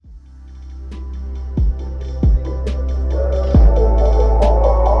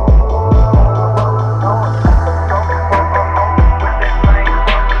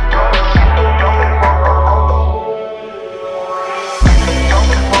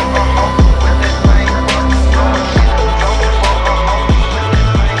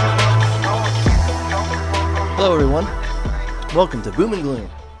Welcome to Boom and Gloom.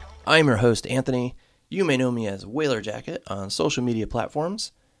 I'm your host, Anthony. You may know me as Whaler Jacket on social media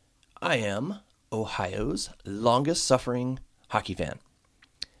platforms. I am Ohio's longest-suffering hockey fan.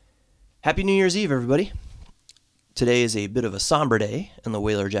 Happy New Year's Eve, everybody. Today is a bit of a somber day in the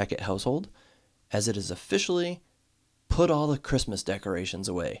Whaler Jacket household, as it is officially put all the Christmas decorations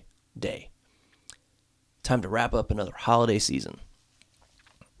away day. Time to wrap up another holiday season.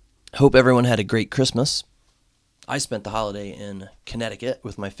 Hope everyone had a great Christmas. I spent the holiday in Connecticut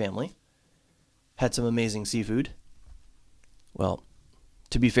with my family. Had some amazing seafood. Well,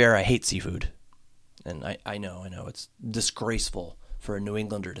 to be fair, I hate seafood. And I know, it's disgraceful for a New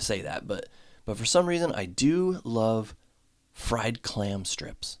Englander to say that, but for some reason, I do love fried clam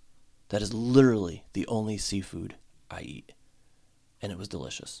strips. That is literally the only seafood I eat. And it was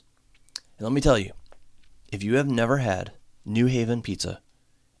delicious. And let me tell you, if you have never had New Haven pizza,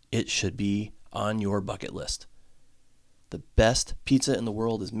 it should be on your bucket list. The best pizza in the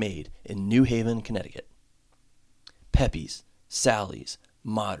world is made in New Haven, Connecticut. Pepe's, Sally's,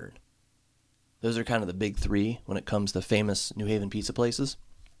 Modern. Those are kind of the big three when it comes to famous New Haven pizza places.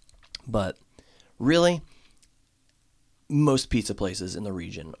 But really, most pizza places in the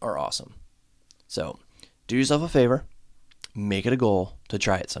region are awesome. So, do yourself a favor, make it a goal to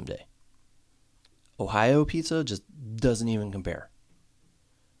try it someday. Ohio pizza just doesn't even compare.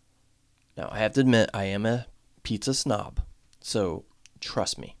 Now, I have to admit, I am a pizza snob, so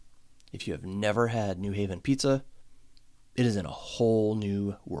trust me, if you have never had New Haven pizza, it is in a whole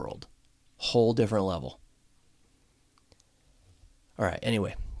new world, whole different level. All right,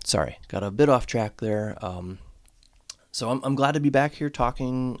 anyway, sorry, got a bit off track there. So I'm glad to be back here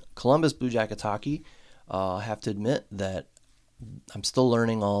talking Columbus Blue Jackets hockey. I have to admit that I'm still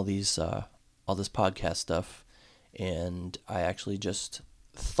learning all this podcast stuff, and I actually just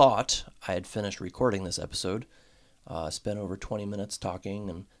thought I had finished recording this episode. Spent over 20 minutes talking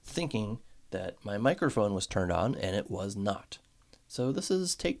and thinking that my microphone was turned on, and it was not. So this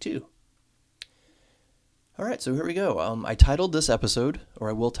is take 2. All right, so here we go. I titled this episode, or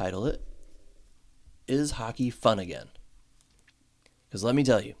I will title it, Is Hockey Fun Again? Because let me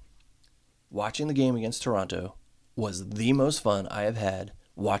tell you, watching the game against Toronto was the most fun I have had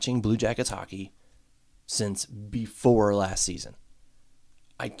watching Blue Jackets hockey since before last season.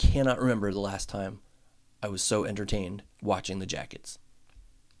 I cannot remember the last time I was so entertained watching the Jackets.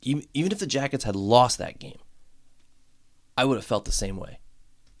 Even if the Jackets had lost that game, I would have felt the same way.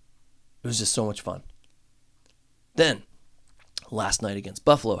 It was just so much fun. Then, last night against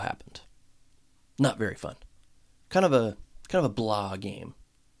Buffalo happened. Not very fun. Kind of a blah game.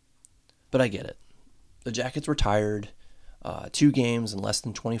 But I get it. The Jackets were tired. 2 games in less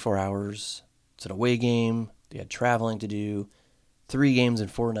than 24 hours. It's an away game. They had traveling to do. 3 games in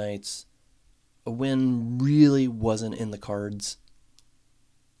 4 nights. A win really wasn't in the cards.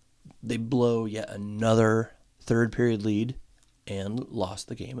 They blow yet another third period lead and lost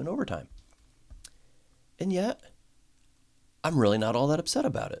the game in overtime. And yet, I'm really not all that upset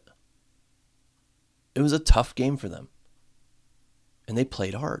about it. It was a tough game for them. And they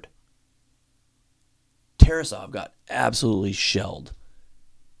played hard. Tarasov got absolutely shelled.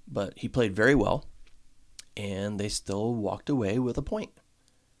 But he played very well. And they still walked away with a point.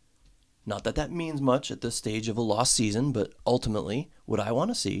 Not that that means much at this stage of a lost season, but ultimately, what I want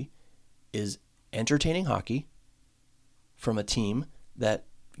to see is entertaining hockey from a team that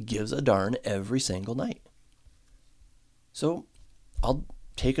gives a darn every single night. So, I'll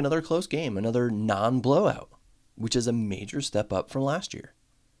take another close game, another non-blowout, which is a major step up from last year.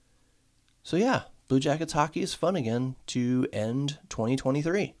 So yeah, Blue Jackets hockey is fun again to end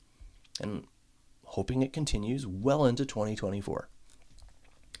 2023. And hoping it continues well into 2024.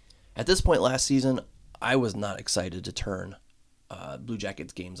 At this point last season, I was not excited to turn Blue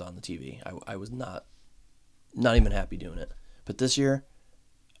Jackets games on the TV. I was not even happy doing it. But this year,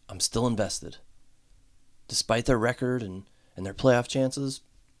 I'm still invested. Despite their record and their playoff chances,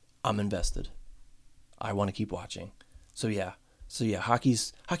 I'm invested. I want to keep watching. So yeah,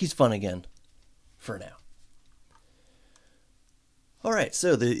 hockey's fun again for now. All right,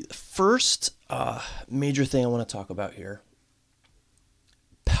 so the first major thing I want to talk about here,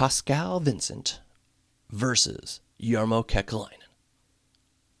 Pascal Vincent versus Jarmo Kekalainen.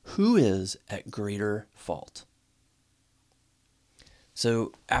 Who is at greater fault?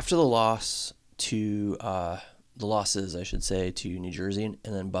 So after the losses, I should say, to New Jersey and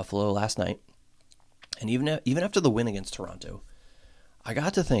then Buffalo last night, and even after the win against Toronto, I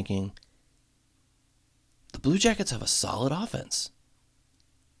got to thinking, the Blue Jackets have a solid offense.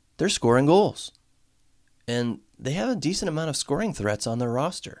 They're scoring goals. And they have a decent amount of scoring threats on their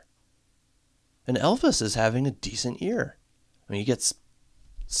roster. And Elvis is having a decent year. I mean, he gets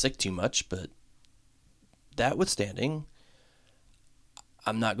sick too much, but that withstanding,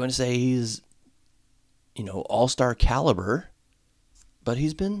 I'm not going to say he's, all-star caliber, but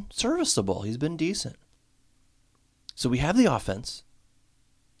he's been serviceable. He's been decent. So we have the offense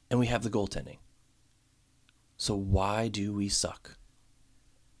and we have the goaltending. So why do we suck?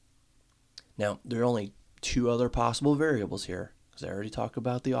 Now, there are only two other possible variables here, because I already talked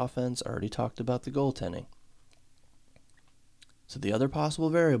about the offense, I already talked about the goaltending. So the other possible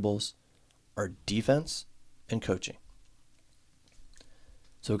variables are defense and coaching.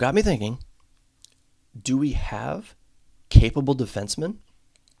 So it got me thinking, do we have capable defensemen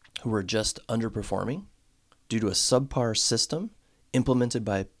who are just underperforming due to a subpar system implemented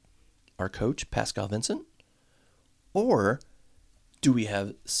by our coach, Pascal Vincent? Or do we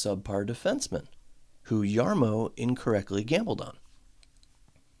have subpar defensemen who Jarmo incorrectly gambled on?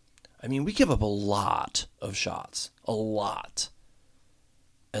 I mean, we give up a lot of shots. A lot.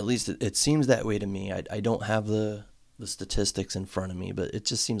 At least it seems that way to me. I don't have the statistics in front of me, but it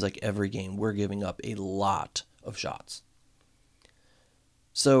just seems like every game we're giving up a lot of shots.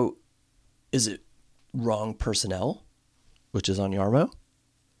 So, is it wrong personnel, which is on Jarmo?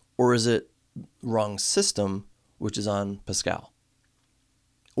 Or is it wrong system, which is on Pascal?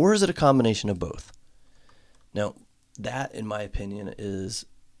 Or is it a combination of both? Now, that, in my opinion, is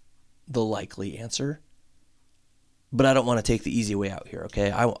the likely answer. But I don't want to take the easy way out here, okay?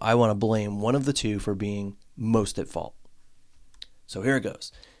 I want to blame one of the two for being most at fault. So here it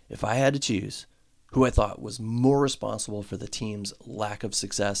goes. If I had to choose who I thought was more responsible for the team's lack of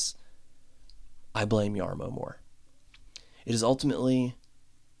success, I blame Jarmo more. It is ultimately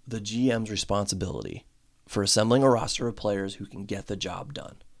the GM's responsibility for assembling a roster of players who can get the job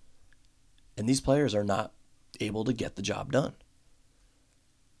done. And these players are not able to get the job done.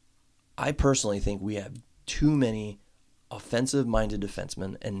 I personally think we have too many offensive-minded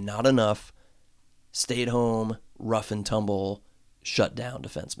defensemen and not enough stay-at-home, rough-and-tumble, shut-down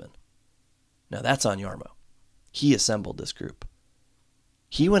defensemen. Now that's on Jarmo. He assembled this group.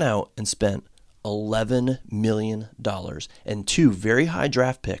 He went out and spent $11 million and 2 very high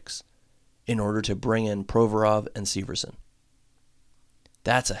draft picks in order to bring in Provorov and Severson.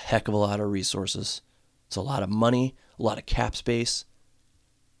 That's a heck of a lot of resources. It's a lot of money, a lot of cap space,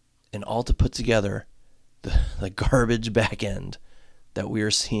 and all to put together the garbage back end that we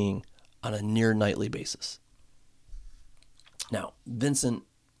are seeing on a near nightly basis. Now, Vincent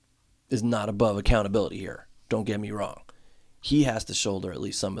is not above accountability here. Don't get me wrong. He has to shoulder at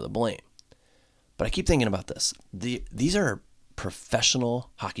least some of the blame. But I keep thinking about this. These are professional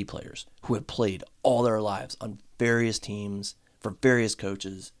hockey players who have played all their lives on various teams, for various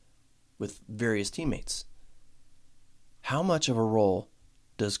coaches, with various teammates. How much of a role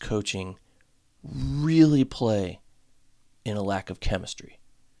does coaching really play in a lack of chemistry?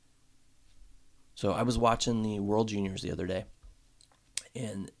 So I was watching the World Juniors the other day,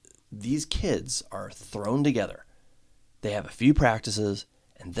 and these kids are thrown together. They have a few practices,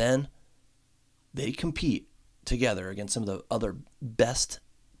 and then they compete together against some of the other best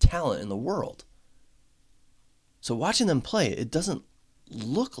talent in the world. So watching them play, it doesn't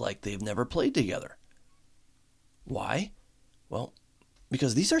look like they've never played together. Why? Well,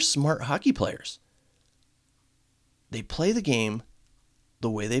 because these are smart hockey players. They play the game the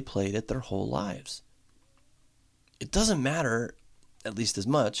way they played it their whole lives. It doesn't matter, at least as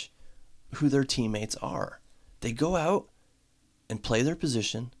much, who their teammates are. They go out and play their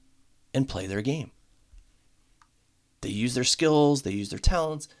position and play their game. They use their skills, they use their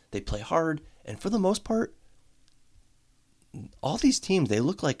talents, they play hard, and for the most part, all these teams, they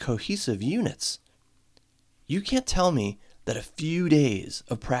look like cohesive units. You can't tell me that a few days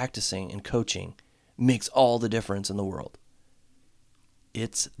of practicing and coaching makes all the difference in the world.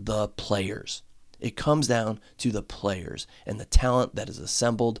 It's the players. It comes down to the players and the talent that is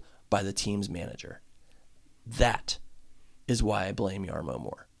assembled by the team's manager. That is why I blame Jarmo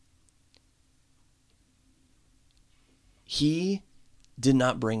more. He did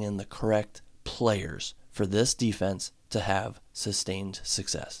not bring in the correct players for this defense to have sustained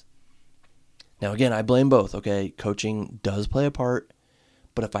success. Now, again, I blame both, okay? Coaching does play a part,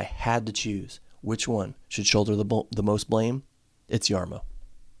 but if I had to choose which one should shoulder the most blame, it's Jarmo.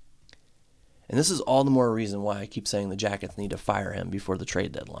 And this is all the more reason why I keep saying the Jackets need to fire him before the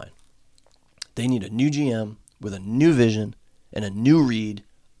trade deadline. They need a new GM with a new vision and a new read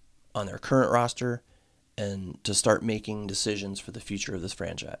on their current roster and to start making decisions for the future of this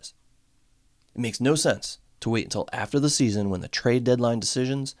franchise. It makes no sense to wait until after the season when the trade deadline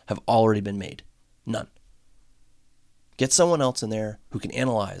decisions have already been made. None. Get someone else in there who can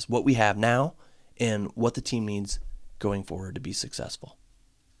analyze what we have now and what the team needs going forward to be successful.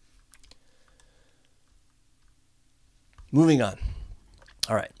 Moving on.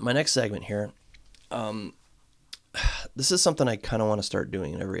 All right, my next segment here. This is something I kind of want to start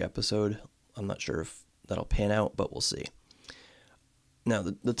doing in every episode. I'm not sure if that'll pan out, but we'll see. Now,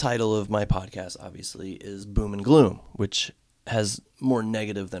 the title of my podcast, obviously, is Boom and Gloom, which has more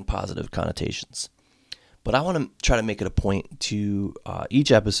negative than positive connotations. But I want to try to make it a point to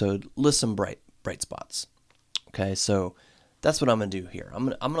each episode list some bright spots. Okay, so that's what I'm going to do here. I'm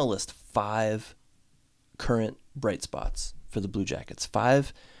going to list 5 current bright spots for the Blue Jackets.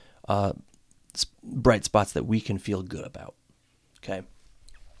 5 bright spots that we can feel good about. Okay,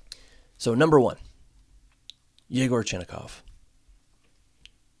 so number 1, Yegor Chinakhov.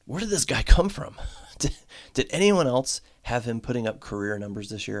 Where did this guy come from? Did anyone else have him putting up career numbers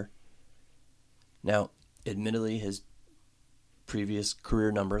this year? Now, admittedly, his previous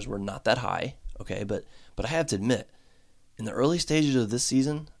career numbers were not that high, okay, but I have to admit, in the early stages of this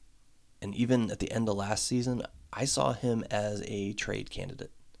season, and even at the end of last season, I saw him as a trade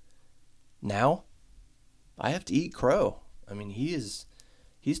candidate. Now, I have to eat crow. I mean, he's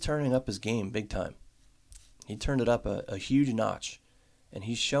turning up his game big time. He turned it up a huge notch. And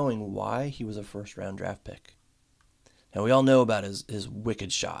he's showing why he was a first-round draft pick. Now, we all know about his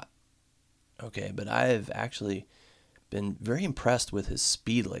wicked shot. Okay, but I've actually been very impressed with his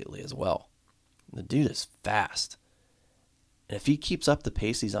speed lately as well. The dude is fast. And if he keeps up the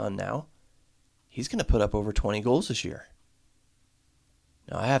pace he's on now, he's going to put up over 20 goals this year.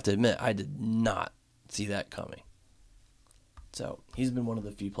 Now, I have to admit, I did not see that coming. So, he's been one of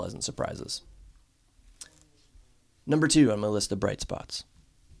the few pleasant surprises. Number 2 on my list of bright spots,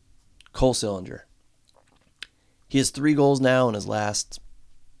 Cole Sillinger. He has 3 goals now in his last,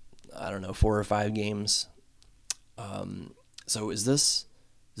 4 or 5 games. So is this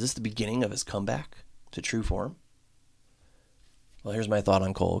the beginning of his comeback to true form? Well, here's my thought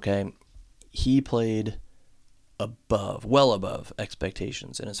on Cole, okay? He played well above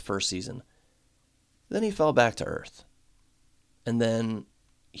expectations in his first season. Then he fell back to earth. And then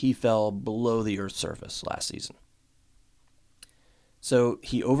he fell below the earth's surface last season. So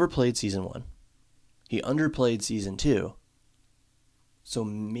he overplayed season 1. He underplayed season 2. So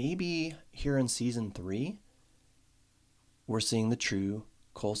maybe here in season 3, we're seeing the true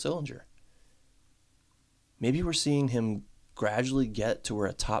Cole Sillinger. Maybe we're seeing him gradually get to where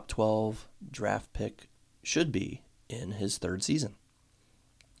a top 12 draft pick should be in his 3rd season.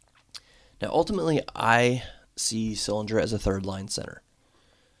 Now, ultimately, I see Sillinger as a 3rd-line center.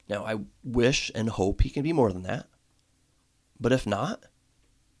 Now, I wish and hope he can be more than that. But if not,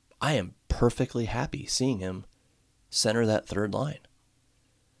 I am perfectly happy seeing him center that 3rd line.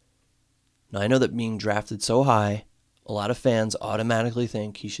 Now, I know that being drafted so high, a lot of fans automatically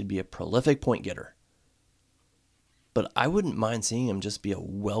think he should be a prolific point getter. But I wouldn't mind seeing him just be a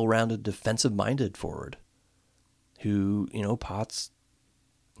well-rounded defensive-minded forward who, pots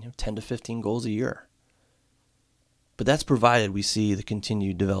 10 to 15 goals a year. But that's provided we see the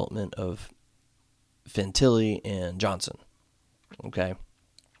continued development of Fantilli and Johnson. Okay?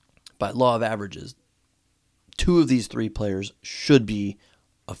 By law of averages, 2 of these 3 players should be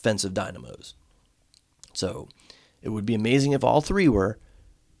offensive dynamos. So it would be amazing if all 3 were,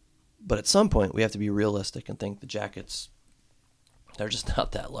 but at some point we have to be realistic and think the Jackets, they're just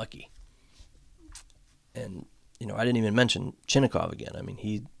not that lucky. And, I didn't even mention Chinakhov again. I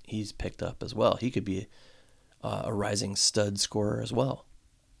mean, he's picked up as well. He could be a rising stud scorer as well.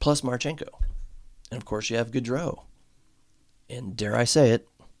 Plus Marchenko. And, of course, you have Gaudreau. And dare I say it,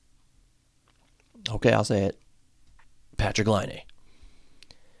 okay, I'll say it, Patrick Laine.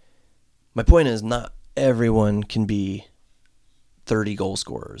 My point is not everyone can be 30 goal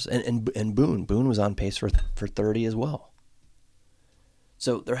scorers. And Boone was on pace for 30 as well.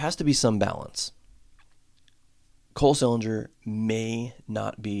 So there has to be some balance. Cole Sillinger may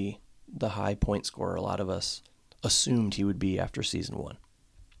not be the high point scorer a lot of us assumed he would be after season 1.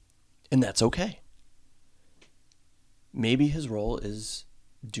 And that's okay. Maybe his role is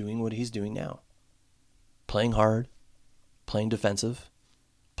doing what he's doing now. Playing hard, playing defensive,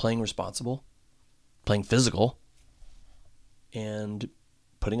 playing responsible, playing physical, and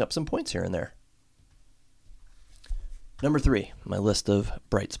putting up some points here and there. Number 3, my list of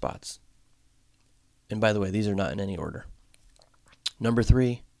bright spots. And by the way, these are not in any order. Number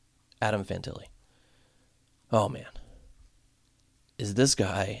 3, Adam Fantilli. Oh man. Is this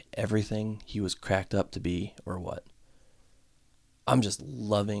guy everything he was cracked up to be or what? I'm just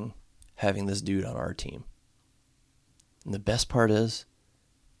loving having this dude on our team. And the best part is,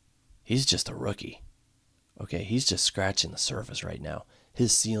 he's just a rookie. Okay, he's just scratching the surface right now.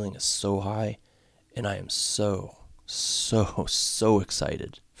 His ceiling is so high, and I am so so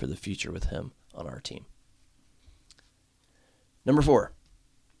excited for the future with him on our team. Number 4,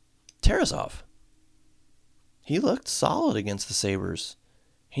 Tarasov. He looked solid against the Sabres.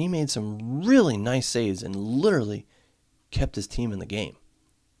 He made some really nice saves and literally kept his team in the game.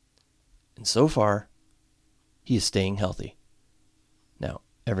 And so far, he is staying healthy. Now,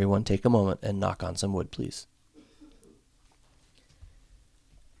 everyone take a moment and knock on some wood, please.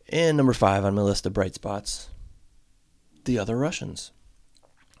 And number 5 on my list of bright spots, the other Russians.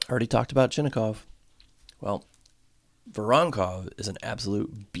 I already talked about Chinnikov. Well, Voronkov is an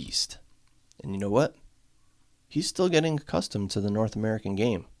absolute beast. And you know what? He's still getting accustomed to the North American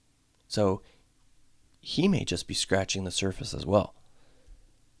game. So he may just be scratching the surface as well.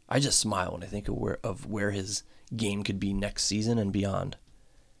 I just smile when I think of where his game could be next season and beyond.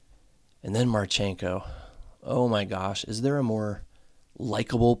 And then Marchenko. Oh my gosh, is there a more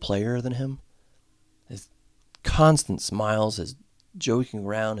likable player than him? His constant smiles, his joking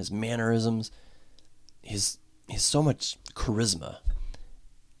around, his mannerisms, he's so much charisma.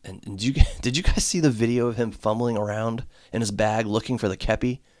 And did you guys see the video of him fumbling around in his bag looking for the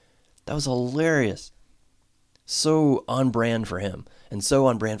kepi? That was hilarious. So on brand for him, and so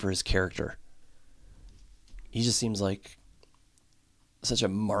on brand for his character. He just seems like such a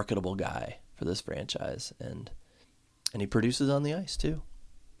marketable guy for this franchise, and he produces on the ice too.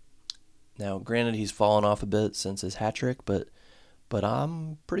 Now, granted, he's fallen off a bit since his hat trick, but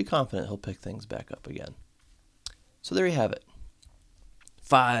I'm pretty confident he'll pick things back up again. So there you have it.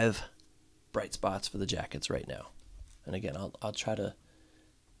 5 bright spots for the Jackets right now, and again, I'll try to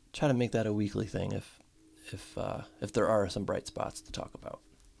make that a weekly thing if there are some bright spots to talk about.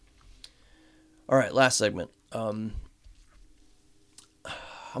 All right, last segment. I'm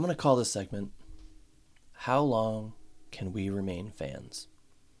going to call this segment, How Long Can We Remain Fans?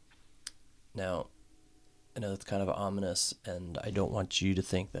 Now, I know it's kind of ominous, and I don't want you to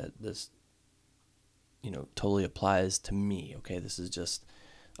think that this, totally applies to me, okay? This is just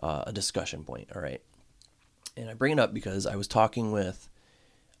a discussion point, all right? And I bring it up because I was talking with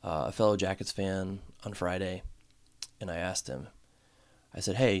a fellow Jackets fan on Friday, and I asked him, I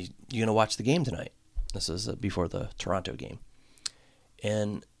said, hey, you going to watch the game tonight? This is before the Toronto game.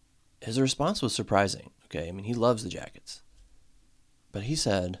 And his response was surprising, okay? I mean, he loves the Jackets. But he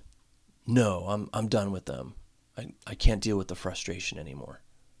said, no, I'm done with them. I can't deal with the frustration anymore.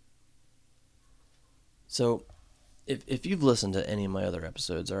 So if you've listened to any of my other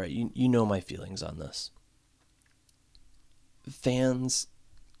episodes, all right, you know my feelings on this. Fans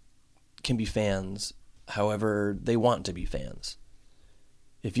can be fans however they want to be fans.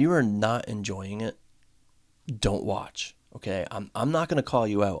 If you are not enjoying it, don't watch, okay? I'm not going to call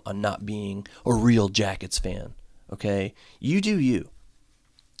you out on not being a real Jackets fan, okay? You do you.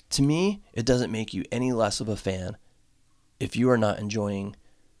 To me, it doesn't make you any less of a fan if you are not enjoying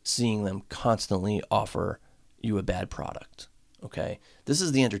seeing them constantly offer you a bad product, okay? This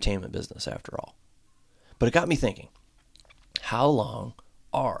is the entertainment business after all. But it got me thinking, how long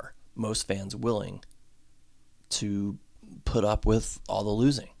are most fans willing to put up with all the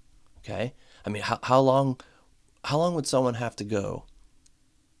losing, okay? I mean, how long would someone have to go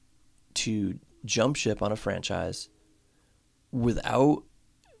to jump ship on a franchise without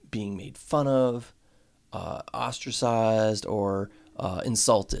being made fun of, ostracized, or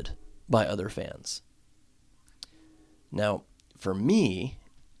insulted by other fans? Now, for me,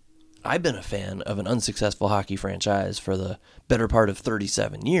 I've been a fan of an unsuccessful hockey franchise for the better part of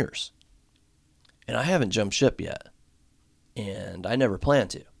 37 years. And I haven't jumped ship yet. And I never plan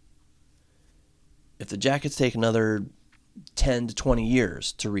to. If the Jackets take another 10 to 20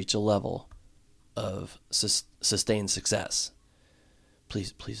 years to reach a level of sustained success,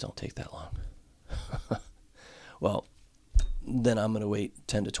 please don't take that long. Well, then I'm going to wait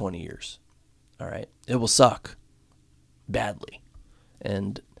 10 to 20 years. All right? It will suck badly.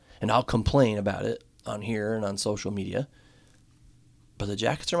 And I'll complain about it on here and on social media. But the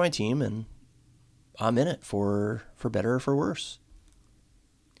Jackets are my team, and I'm in it for better or for worse.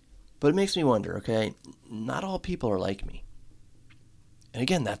 But it makes me wonder, okay, not all people are like me. And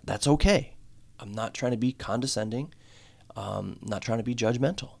again, that's okay. I'm not trying to be condescending. Not trying to be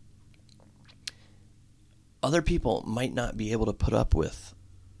judgmental. Other people might not be able to put up with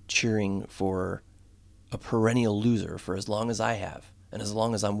cheering for a perennial loser for as long as I have and as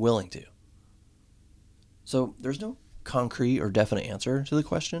long as I'm willing to. So there's no concrete or definite answer to the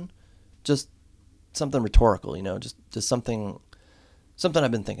question. Just something rhetorical, just something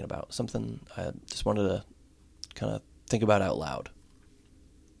I've been thinking about, something I just wanted to kind of think about out loud.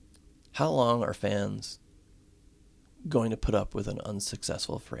 How long are fans going to put up with an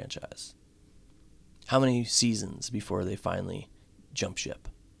unsuccessful franchise? How many seasons before they finally jump ship?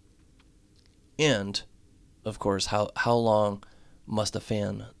 And, of course, how long must a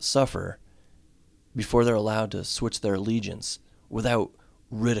fan suffer before they're allowed to switch their allegiance without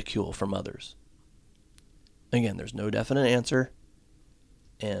ridicule from others? Again, there's no definite answer.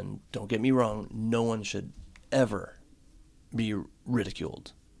 And don't get me wrong, no one should ever be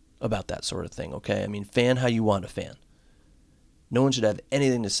ridiculed about that sort of thing, okay? I mean, fan how you want to fan. No one should have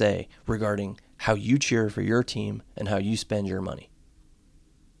anything to say regarding how you cheer for your team and how you spend your money,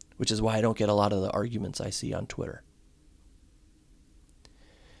 which is why I don't get a lot of the arguments I see on Twitter.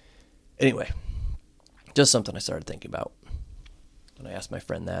 Anyway, just something I started thinking about when I asked my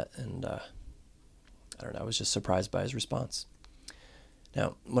friend that, and I don't know, I was just surprised by his response.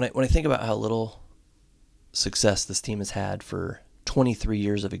 Now, when I think about how little success this team has had for 23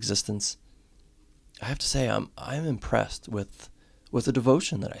 years of existence, I have to say I'm impressed with the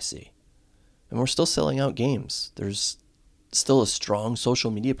devotion that I see. And we're still selling out games. There's still a strong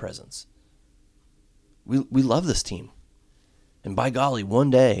social media presence. We love this team. And by golly, one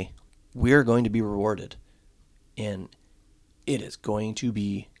day we're going to be rewarded. And it is going to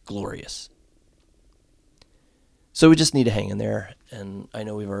be glorious. So we just need to hang in there. And I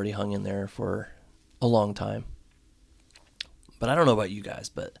know we've already hung in there for a long time. But I don't know about you guys,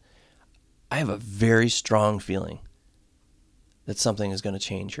 but I have a very strong feeling that something is going to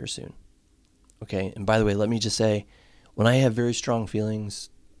change here soon. Okay, and by the way, let me just say, when I have very strong feelings,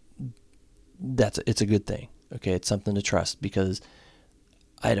 it's a good thing. Okay, it's something to trust, because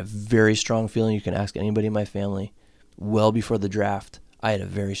I had a very strong feeling. You can ask anybody in my family. Well before the draft, I had a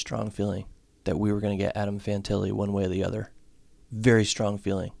very strong feeling that we were going to get Adam Fantilli one way or the other. Very strong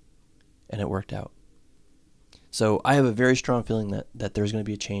feeling, and it worked out. So I have a very strong feeling that there's going to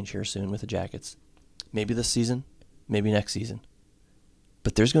be a change here soon with the Jackets. Maybe this season, maybe next season.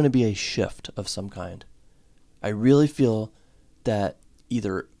 But there's going to be a shift of some kind. I really feel that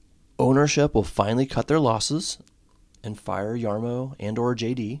either ownership will finally cut their losses and fire Jarmo and or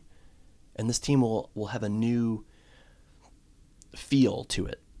JD, and this team will have a new feel to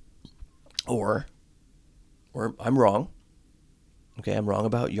it. Or I'm wrong. Okay, I'm wrong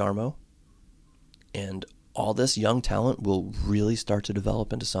about Jarmo. And all this young talent will really start to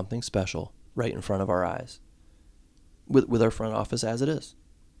develop into something special right in front of our eyes. With our front office as it is.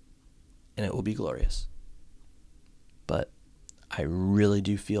 And it will be glorious. But I really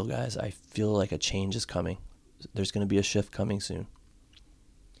do feel, guys, I feel like a change is coming. There's going to be a shift coming soon.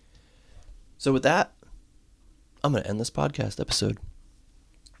 So with that, I'm going to end this podcast episode.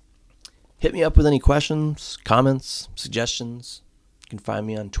 Hit me up with any questions, comments, suggestions. You can find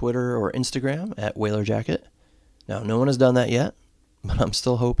me on Twitter or Instagram at WhalerJacket. Now, no one has done that yet, but I'm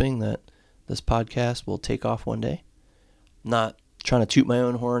still hoping that this podcast will take off one day. Not trying to toot my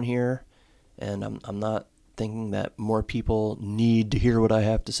own horn here, and I'm not thinking that more people need to hear what I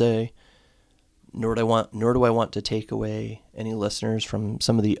have to say, nor do I want to take away any listeners from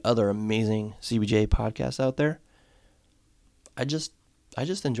some of the other amazing CBJ podcasts out there. I just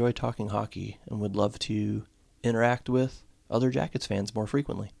enjoy talking hockey and would love to interact with other Jackets fans more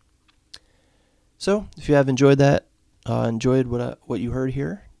frequently. So if you have enjoyed what you heard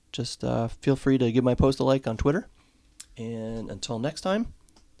here, just feel free to give my post a like on Twitter. And until next time,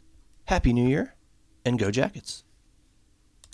 Happy New Year, and go Jackets.